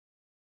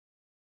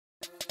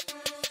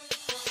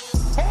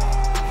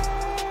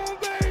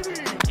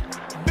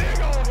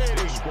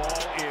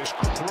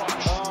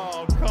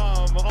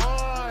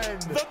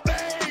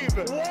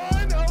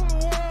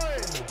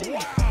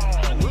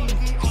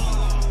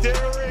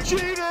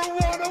Jeter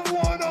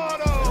 1/1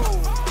 auto.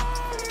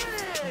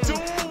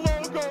 Dual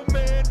logo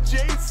man,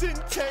 Jason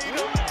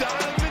Tatum,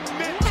 Donovan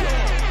Mitchell.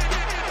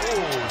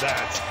 Oh,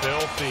 that's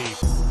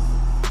filthy.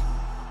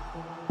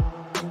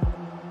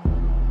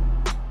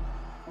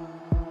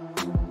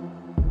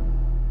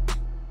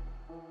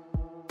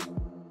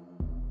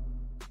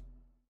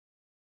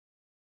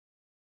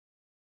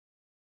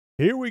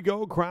 Here we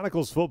go,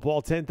 Chronicles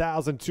football,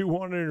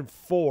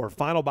 10,204.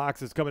 Final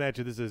box is coming at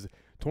you. This is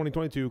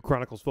 2022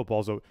 Chronicles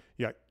football. So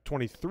you got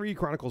 23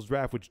 Chronicles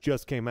draft, which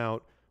just came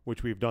out,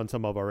 which we've done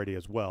some of already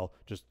as well.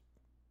 Just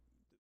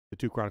the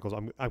 2 Chronicles.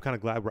 I'm kind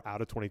of glad we're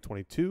out of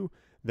 2022.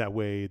 That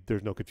way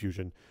there's no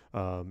confusion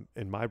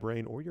in my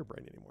brain or your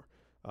brain anymore.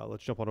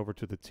 Let's jump on over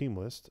to the team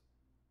list.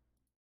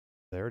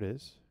 There it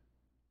is.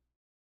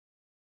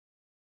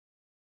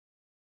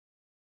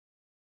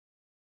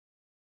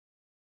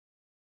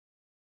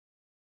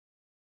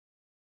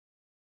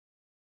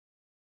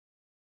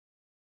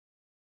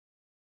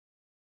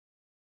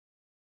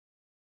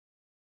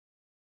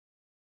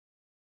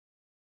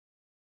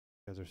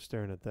 You guys are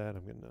staring at that.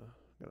 I'm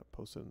gonna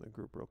post it in the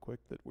group real quick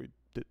that we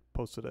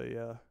posted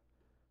a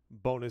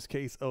bonus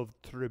case of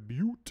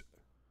tribute.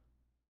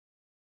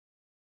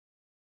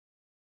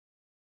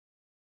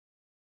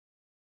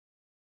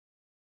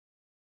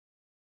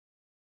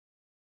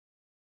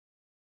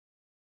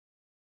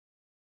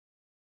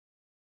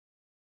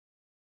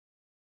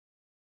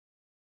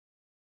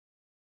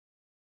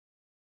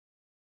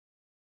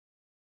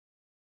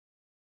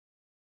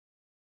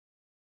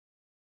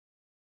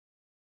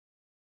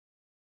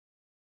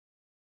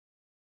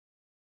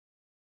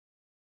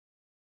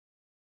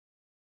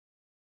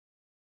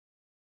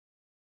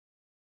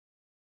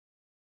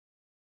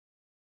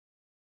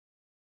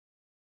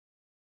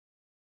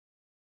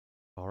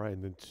 All right,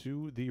 and then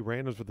to the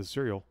randoms for the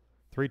serial.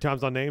 3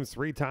 times on names,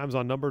 3 times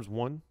on numbers.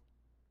 1,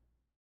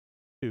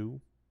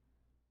 2,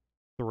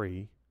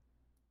 3.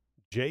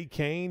 J.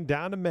 Kane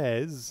down to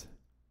Mez.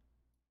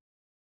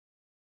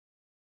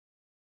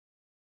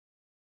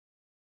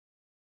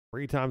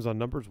 Three times on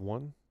numbers.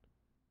 1,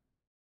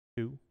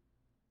 2,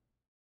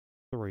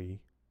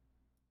 3.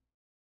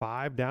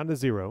 5 down to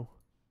 0.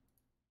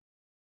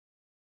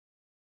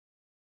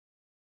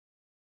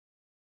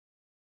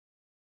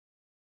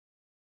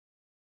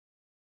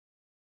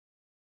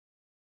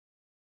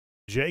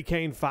 J.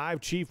 Kane 5,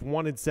 Chief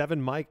 1 and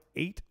 7, Mike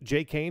 8,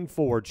 J. Kane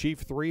 4, Chief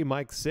 3,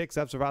 Mike 6,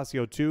 F.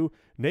 Servacio 2,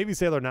 Navy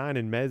Sailor 9,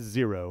 and Mez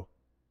 0.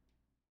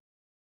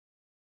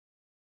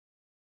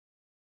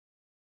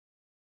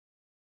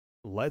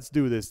 Let's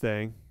do this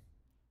thing.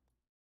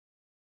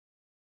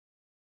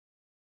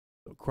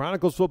 So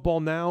Chronicles football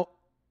now.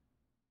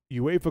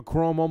 UEFA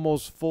Chrome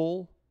almost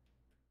full.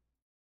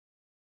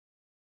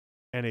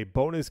 And a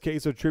bonus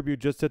case of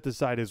tribute just hit the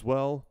side as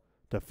well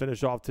to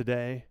finish off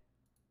today.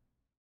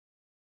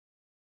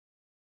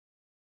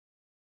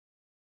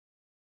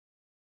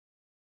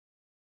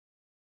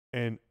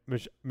 And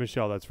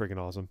Michelle, that's freaking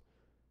awesome.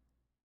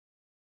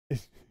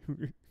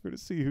 We're going to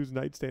see whose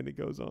nightstand it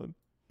goes on.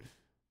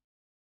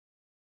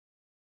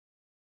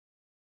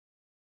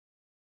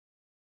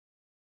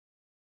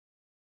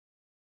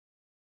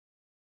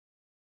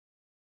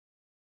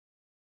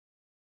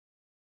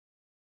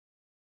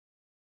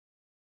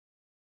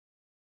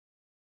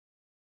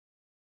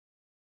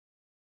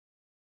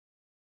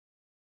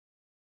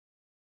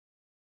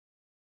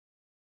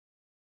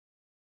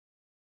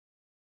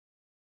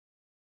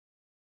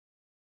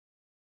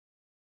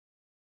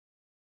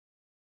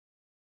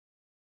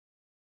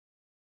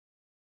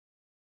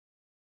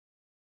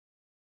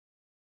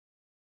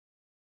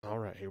 All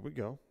right, here we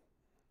go.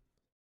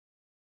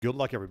 Good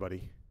luck,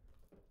 everybody.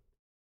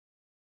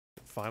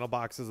 Final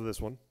boxes of this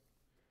one.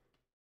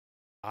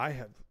 I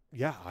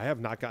have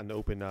not gotten to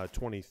open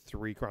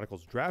 23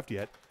 Chronicles draft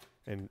yet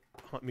and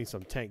hunt me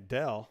some Tank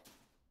Dell.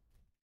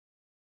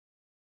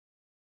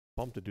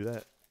 Pumped to do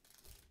that.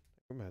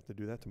 I'm going to have to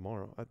do that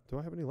tomorrow. Do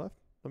I have any left?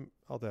 I'll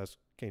have to ask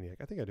Kaniak.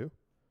 I think I do.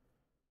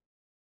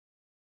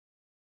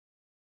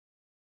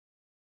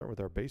 Start with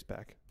our base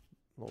pack.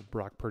 A little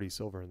Brock Purdy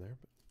silver in there.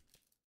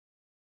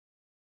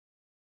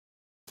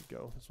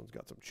 Go. This one's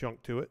got some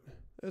chunk to it.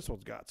 This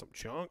one's got some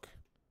chunk.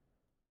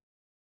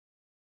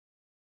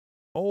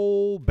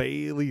 Oh,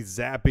 Bailey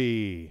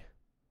Zappi.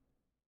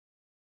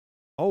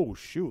 Oh,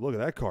 shoot. Look at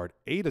that card.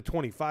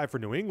 8/25 for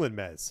New England,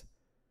 Mez.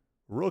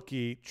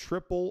 Rookie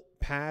triple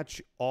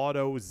patch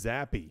auto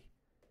Zappi.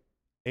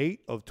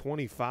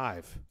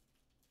 8/25.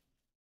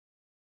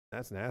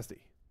 That's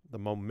nasty. The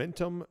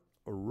Momentum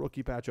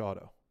rookie patch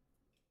auto.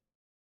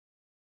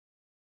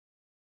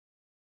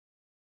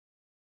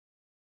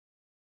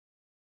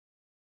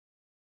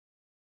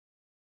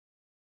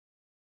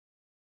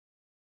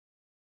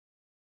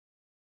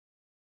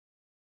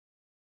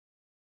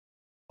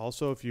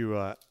 Also, if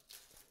you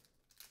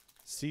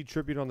see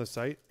tribute on the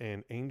site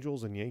and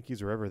Angels and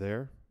Yankees are ever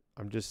there,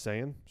 I'm just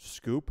saying,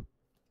 scoop.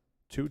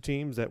 2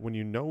 teams that when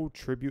you know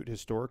tribute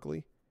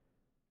historically,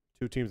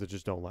 2 teams that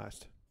just don't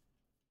last.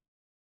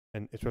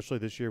 And especially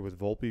this year with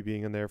Volpe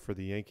being in there for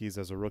the Yankees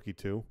as a rookie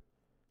too.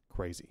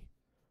 Crazy.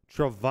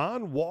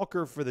 Travon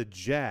Walker for the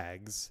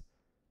Jags.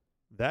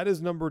 That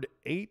is numbered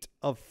 8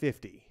 of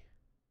 50.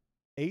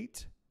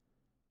 8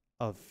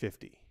 of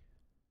 50.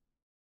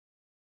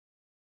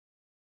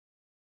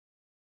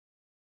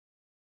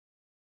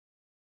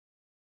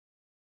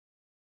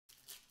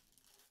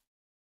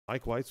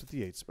 Mike White's with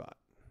the 8 spot.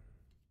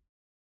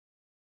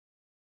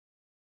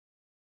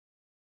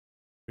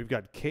 We've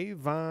got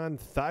Kayvon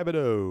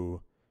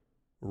Thibodeau,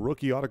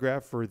 rookie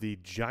autograph for the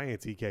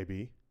Giants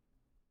EKB.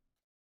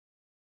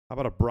 How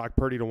about a Brock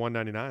Purdy to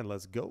 199?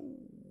 Let's go,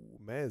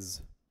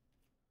 Mez.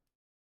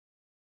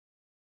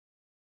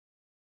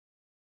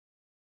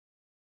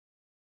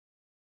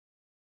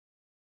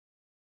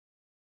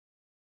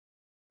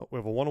 Oh, we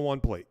have a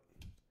 1-of-1 plate.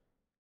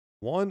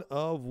 1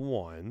 of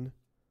 1.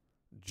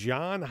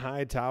 John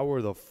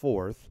Hightower the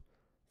 4th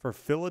for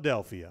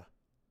Philadelphia.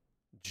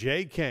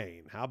 Jay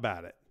Kane, how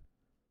about it?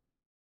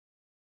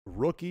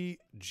 Rookie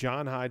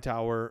John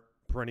Hightower,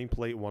 printing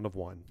plate 1 of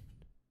 1.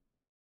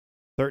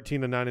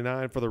 13 of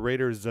 99 for the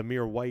Raiders,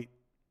 Zamir White.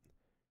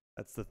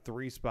 That's the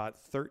 3 spot,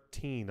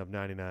 13 of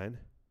 99.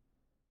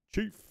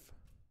 Chief.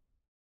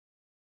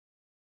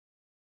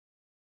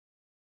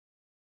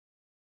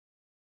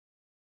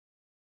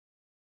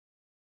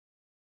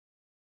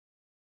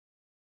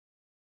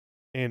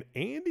 And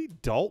Andy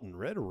Dalton,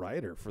 Red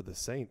Rider for the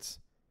Saints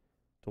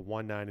to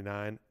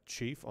 199.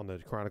 Chief on the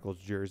Chronicles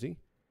jersey.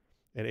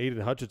 And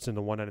Aiden Hutchinson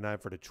to 199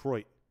 for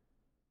Detroit.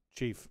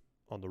 Chief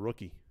on the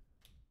rookie.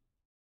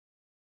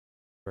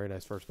 Very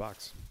nice first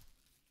box.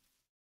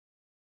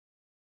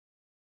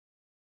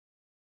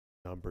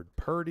 Numbered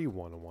Purdy,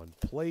 1-of-1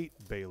 plate.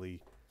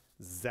 Bailey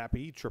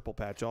Zappi, triple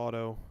patch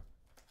auto.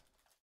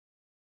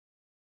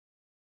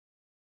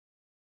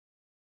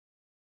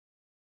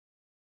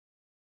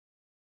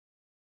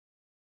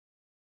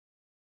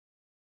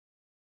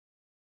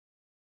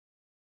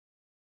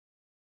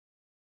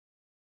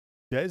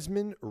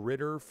 Desmond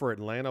Ridder for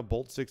Atlanta,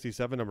 Bolt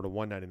 67, number to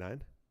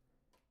 199.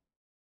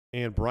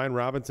 And Brian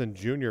Robinson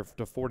Jr.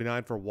 to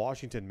 49 for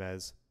Washington,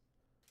 Mez.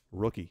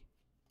 Rookie.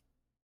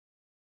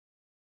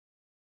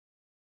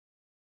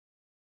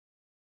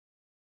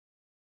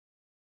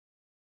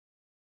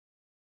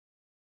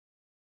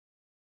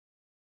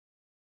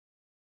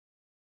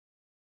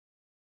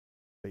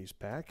 Base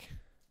pack.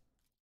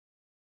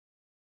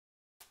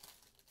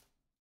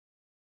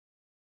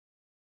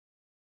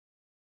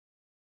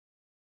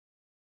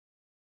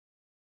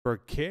 For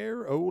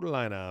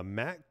Carolina,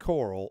 Matt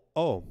Corral.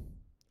 Oh,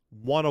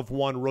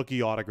 1-of-1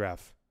 rookie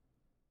autograph.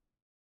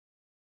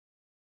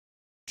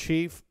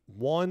 Chief,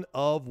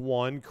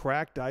 1-of-1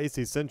 cracked ice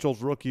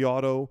essentials rookie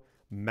auto,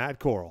 Matt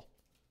Corral.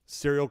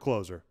 Serial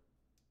closer.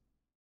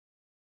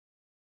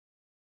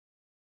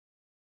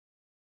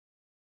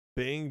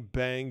 Bing,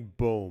 bang,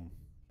 boom.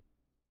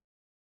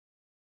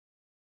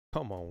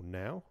 Come on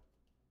now.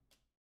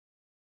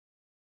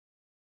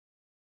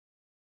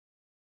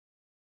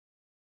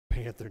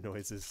 Panther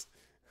noises.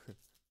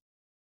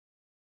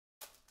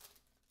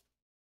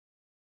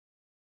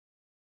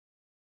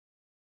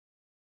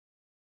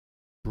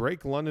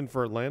 Drake London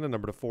for Atlanta,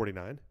 number to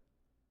 49.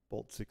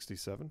 Bolt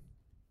 67.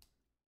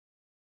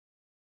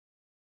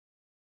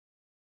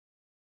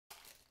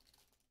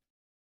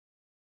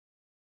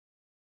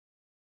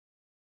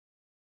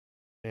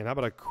 And how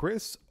about a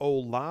Chris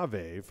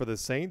Olave for the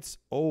Saints?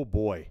 Oh,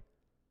 boy.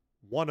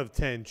 1 of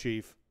 10,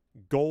 Chief.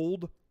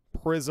 Gold,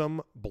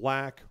 Prism,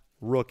 Black,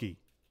 rookie.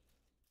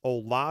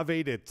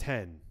 Olave to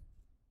 10.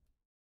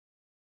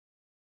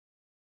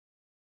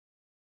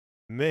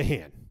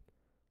 Man.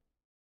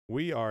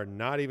 We are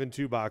not even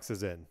 2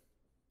 boxes in.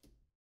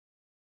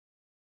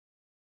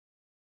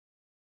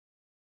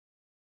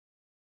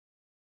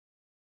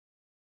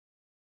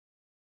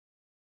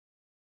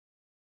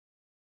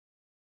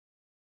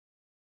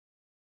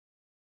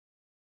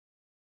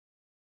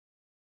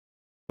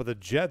 For the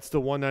Jets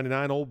to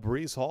 199, old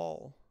Breece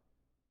Hall.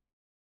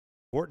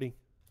 Courtney.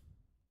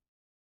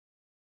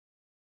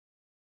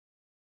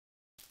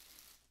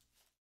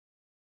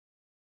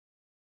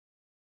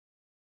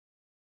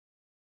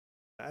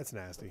 That's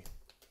nasty.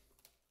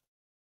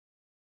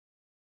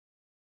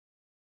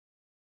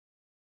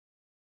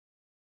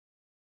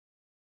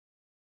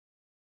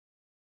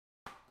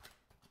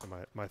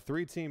 My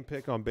 3-team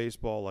pick on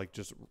baseball, like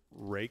just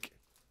rake.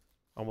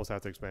 Almost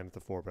have to expand it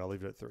to 4, but I'll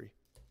leave it at 3.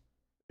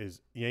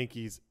 Is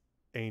Yankees,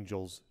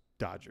 Angels,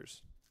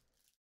 Dodgers.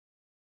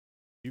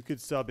 You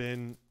could sub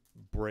in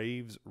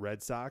Braves,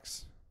 Red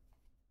Sox.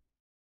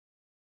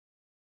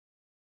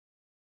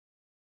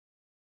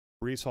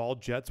 Breece Hall,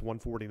 Jets,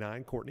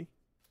 149, Courtney.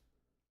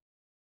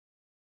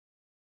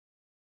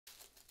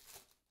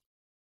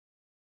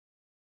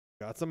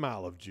 Got some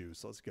olive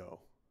juice. Let's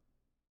go.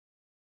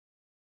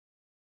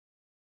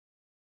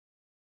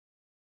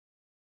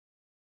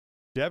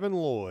 Devin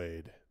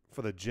Lloyd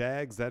for the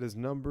Jags. That is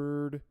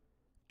numbered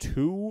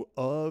 2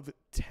 of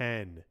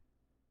 10.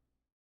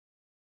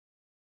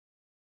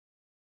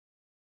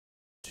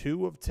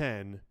 2 of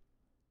 10.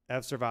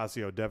 F.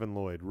 Servacio, Devin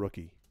Lloyd,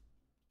 rookie.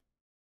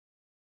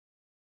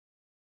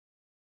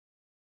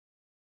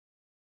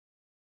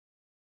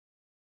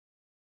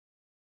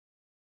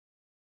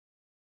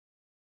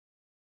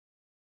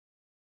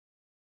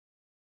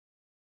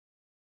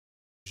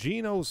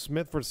 Geno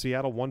Smith for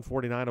Seattle,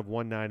 149 of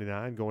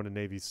 199, going to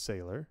Navy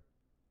Sailor.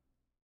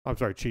 I'm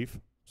sorry, Chief.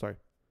 Sorry.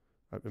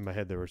 In my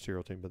head, they were a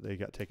serial team, but they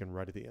got taken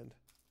right at the end.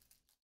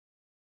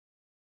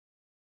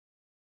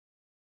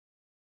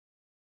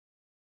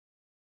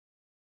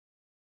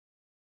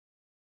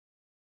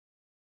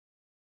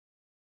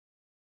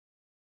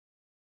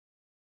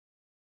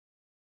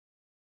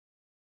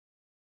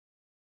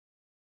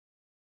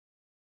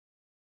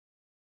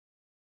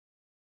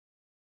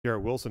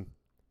 Garrett Wilson,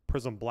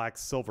 Prism Black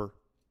Silver.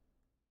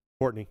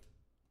 Courtney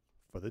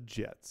for the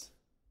Jets.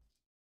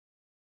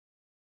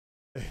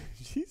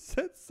 She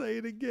said, say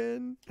it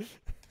again.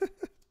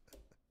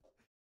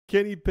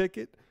 Kenny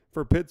Pickett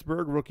for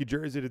Pittsburgh. Rookie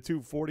jersey to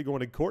 240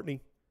 going to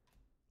Courtney.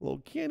 Little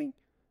Kenny.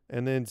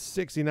 And then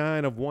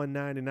 69 of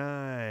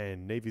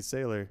 199. Navy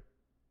Sailor.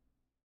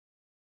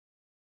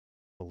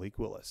 Malik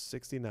Willis.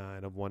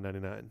 69 of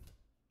 199.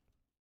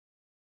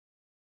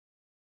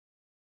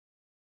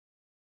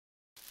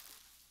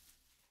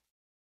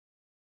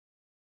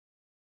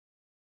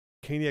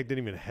 Kaniak didn't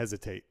even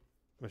hesitate,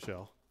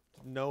 Michelle.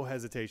 No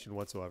hesitation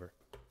whatsoever.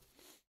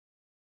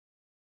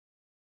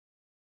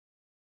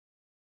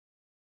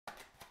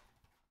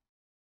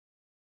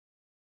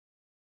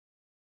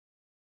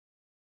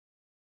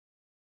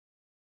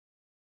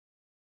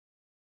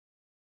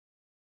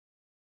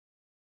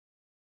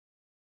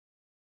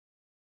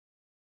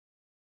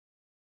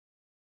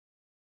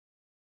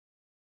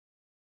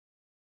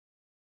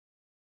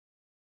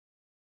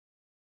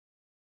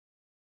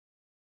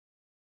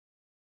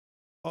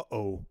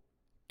 Uh-oh.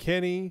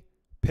 Kenny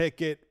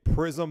Pickett,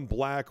 Prism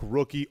Black,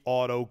 rookie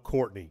auto,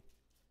 Courtney.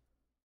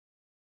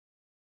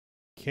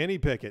 Kenny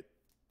Pickett,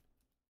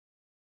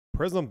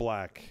 Prism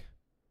Black,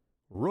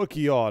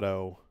 rookie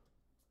auto.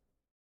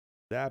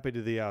 Zappy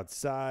to the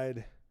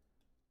outside.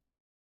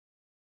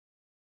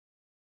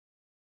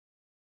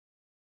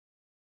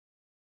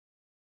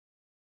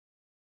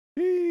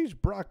 Jeez,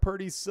 Brock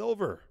Purdy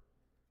silver.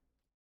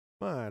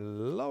 My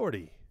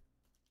lordy.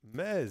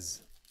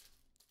 Mez.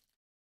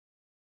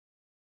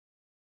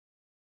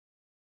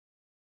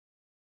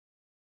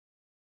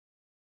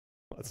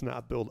 Let's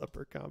not build up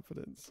her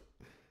confidence.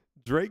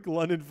 Drake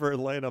London for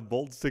Atlanta,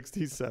 bold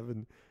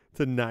 67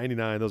 to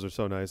 99. Those are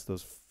so nice,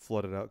 those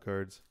flooded out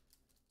cards.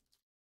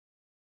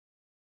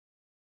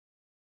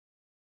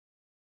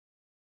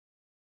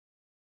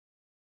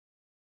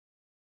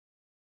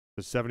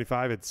 The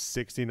 75 at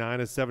 69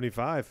 to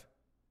 75.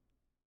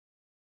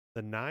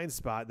 The 9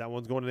 spot, that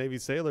one's going to Navy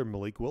Sailor,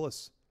 Malik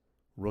Willis.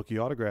 Rookie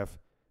autograph.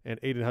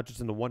 And Aiden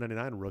Hutchinson, the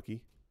 199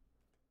 rookie.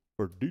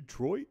 For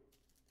Detroit,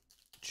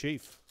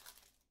 Chief.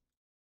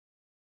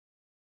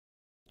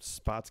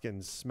 Spots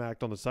getting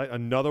smacked on the site.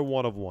 Another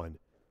 1 of 1.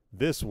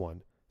 This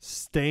one,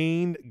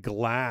 stained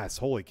glass.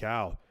 Holy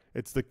cow.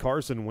 It's the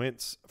Carson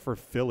Wentz for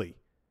Philly.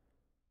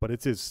 But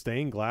it's his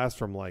stained glass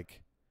from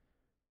like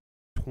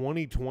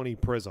 2020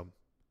 Prism.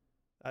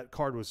 That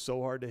card was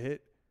so hard to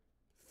hit.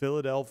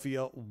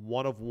 Philadelphia,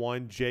 1 of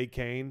 1. Jay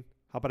Kane.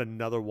 How about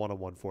another 1 of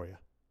 1 for you?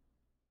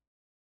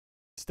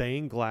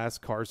 Stained glass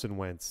Carson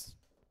Wentz.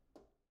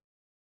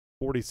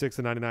 46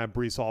 to 99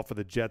 Breece Hall for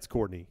the Jets,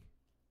 Courtney.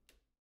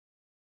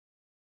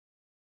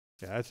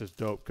 Yeah, that's just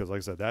dope because, like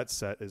I said, that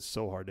set is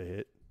so hard to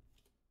hit.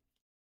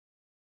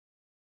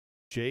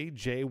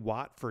 J.J.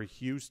 Watt for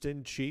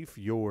Houston, Chief,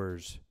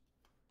 yours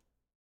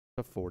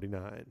to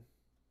 49.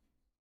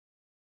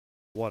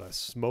 What a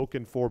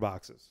smoking 4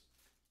 boxes.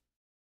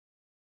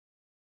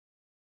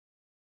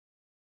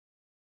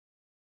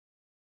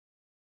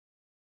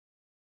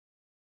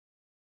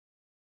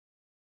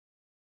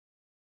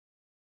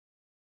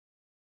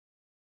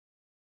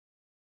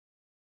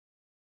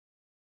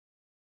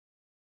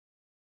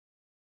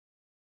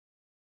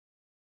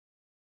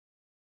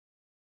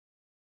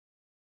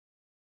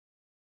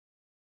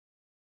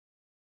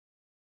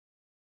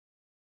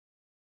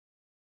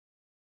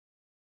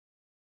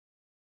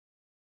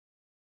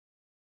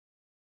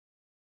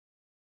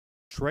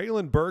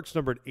 Traylon Burks,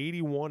 numbered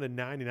 81 and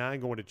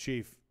 99, going to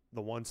Chief, the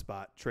 1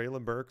 spot.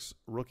 Traylon Burks,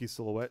 rookie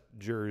silhouette,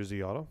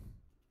 jersey auto.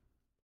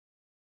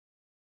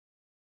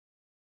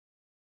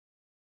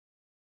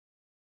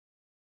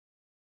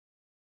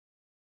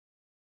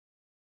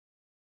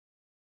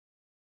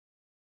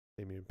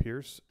 Damian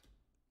Pierce,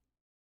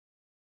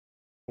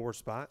 4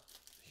 spot.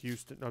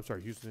 Houston, I'm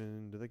sorry,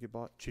 Houston, did they get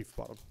bought? Chief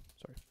bought them.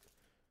 Sorry.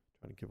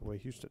 Trying to give away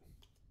Houston.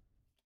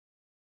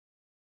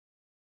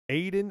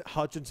 Aiden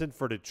Hutchinson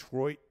for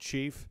Detroit,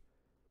 Chief,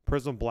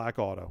 Prism Black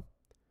Auto.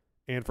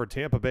 And for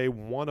Tampa Bay,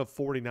 1 of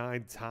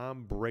 49,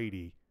 Tom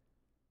Brady.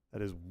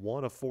 That is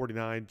 1 of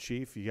 49,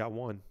 Chief. You got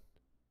 1.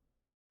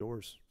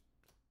 Yours.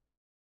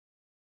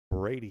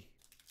 Brady.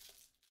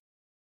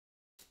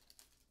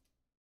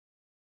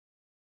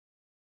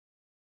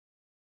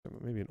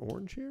 Maybe an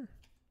orange here?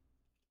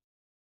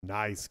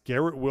 Nice.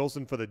 Garrett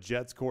Wilson for the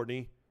Jets,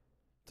 Courtney,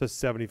 to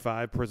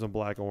 75, Prism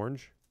Black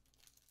Orange.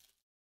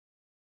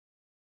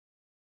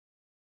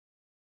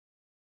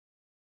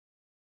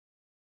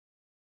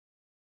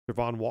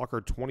 Javon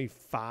Walker,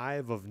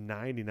 25 of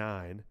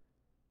 99.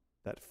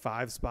 That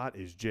 5 spot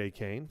is Jay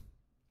Kane.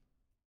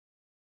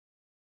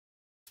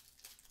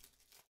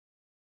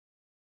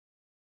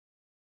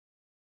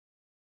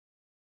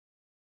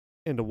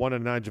 And to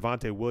 109,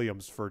 Javonte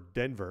Williams for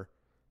Denver.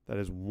 That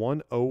is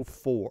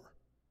 104.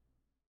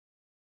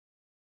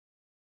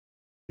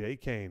 J.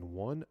 Kane,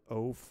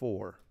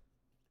 104.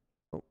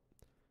 Oh.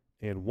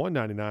 And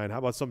 199. How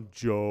about some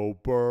Joe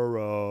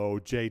Burrow,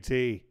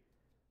 JT,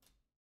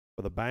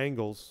 for the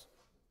Bengals.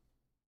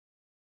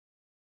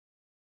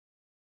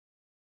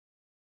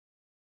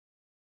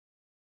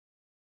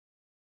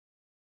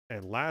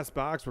 And last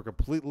box, we're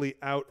completely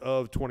out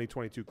of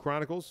 2022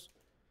 Chronicles.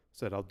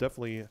 Said I'll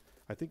definitely,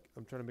 I think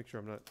I'm trying to make sure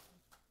I'm not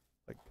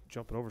like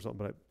jumping over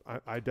something, but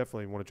I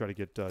definitely want to try to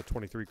get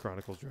 23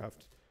 Chronicles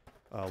draft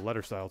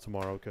letter style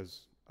tomorrow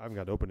because I haven't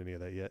got to open any of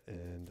that yet,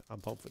 and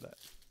I'm pumped for that.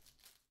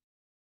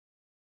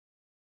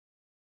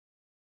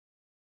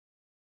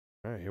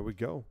 All right, here we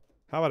go.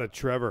 How about a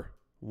Trevor?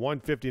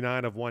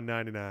 159 of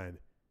 199.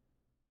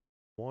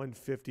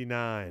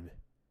 159.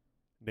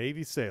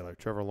 Navy Sailor,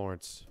 Trevor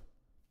Lawrence.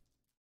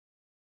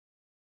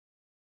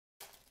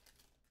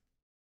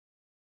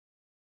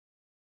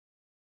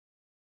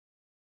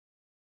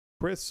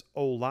 Chris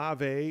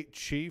Olave,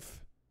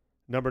 Chief,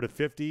 number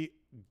 /50,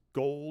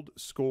 gold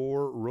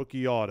score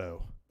rookie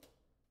auto.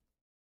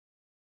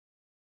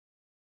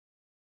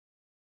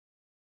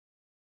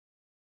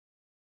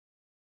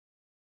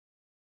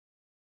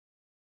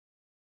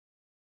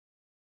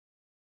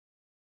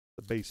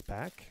 The base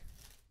pack.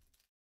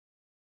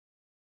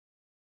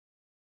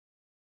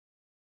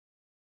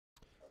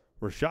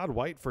 Rashad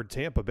White for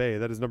Tampa Bay.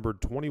 That is number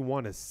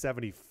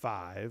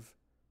 21/75.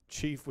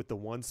 Chief with the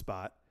 1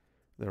 spot.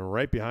 Then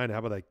right behind, how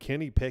about that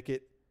Kenny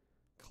Pickett,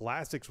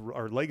 Classics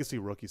or Legacy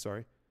rookie,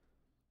 sorry.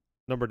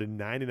 Number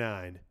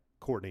 /99,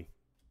 Courtney.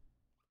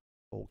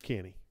 Old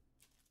Kenny.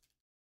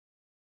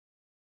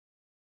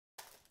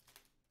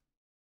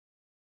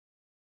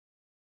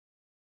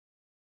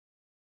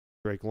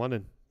 Drake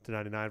London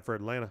 /99 for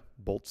Atlanta,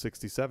 Bolt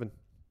 67.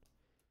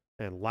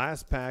 And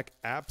last pack,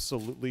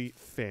 absolutely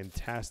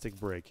fantastic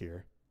break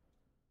here.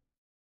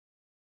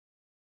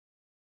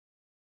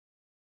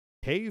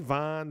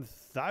 Kayvon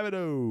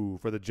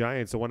Thibodeau for the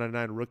Giants, a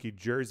 199 rookie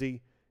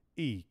jersey,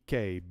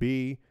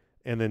 EKB.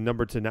 And then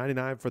number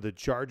 /99 for the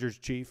Chargers,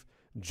 Chief,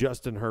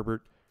 Justin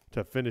Herbert,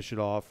 to finish it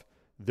off.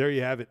 There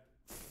you have it.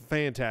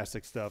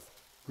 Fantastic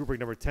stuff. Group break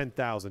number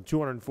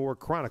 10,204,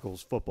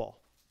 Chronicles Football.